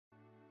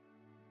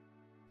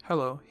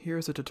Hello,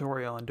 here's a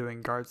tutorial on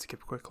doing guard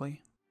skip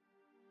quickly.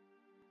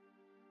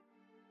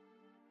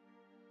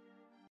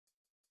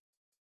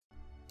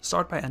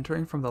 Start by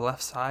entering from the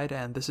left side,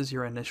 and this is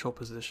your initial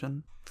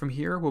position. From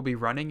here, we'll be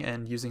running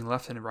and using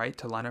left and right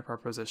to line up our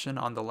position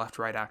on the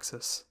left-right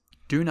axis.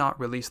 Do not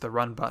release the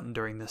run button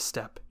during this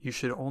step. You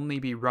should only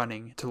be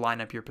running to line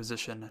up your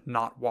position,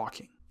 not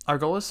walking. Our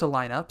goal is to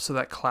line up so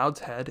that Cloud's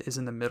head is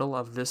in the middle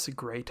of this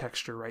gray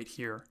texture right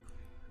here.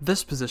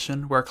 This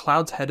position, where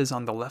Cloud's head is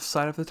on the left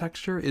side of the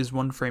texture, is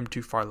one frame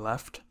too far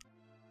left.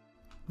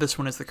 This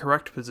one is the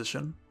correct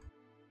position.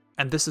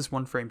 And this is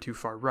one frame too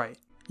far right.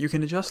 You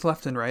can adjust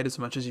left and right as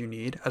much as you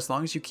need, as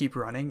long as you keep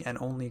running and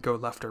only go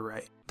left or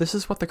right. This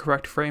is what the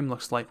correct frame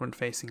looks like when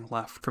facing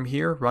left. From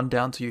here, run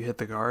down till you hit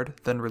the guard,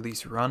 then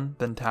release run,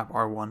 then tap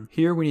R1.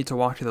 Here we need to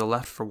walk to the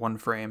left for one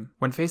frame.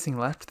 When facing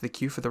left, the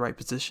cue for the right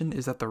position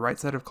is that the right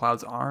side of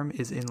Cloud's arm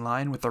is in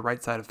line with the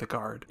right side of the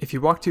guard. If you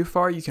walk too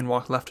far, you can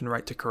walk left and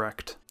right to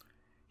correct.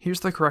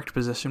 Here's the correct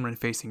position when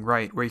facing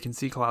right, where you can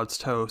see Cloud's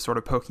toe sort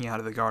of poking out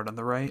of the guard on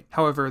the right.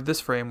 However,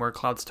 this frame where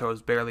Cloud's toe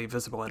is barely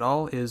visible at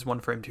all is one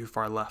frame too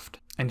far left.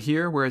 And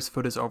here, where his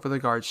foot is over the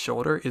guard's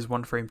shoulder, is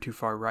one frame too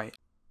far right.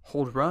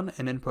 Hold run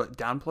and input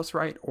down plus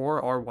right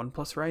or R1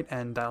 plus right,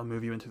 and that'll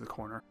move you into the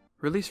corner.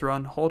 Release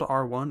run, hold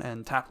R1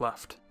 and tap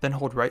left. Then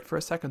hold right for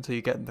a second until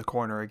you get in the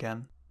corner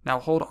again. Now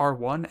hold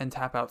R1 and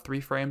tap out 3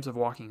 frames of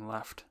walking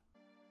left.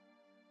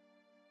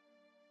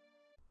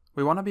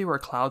 We want to be where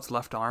Cloud's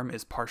left arm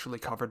is partially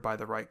covered by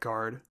the right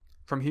guard.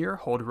 From here,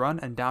 hold run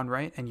and down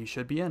right and you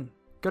should be in.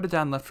 Go to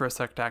down left for a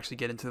sec to actually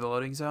get into the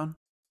loading zone.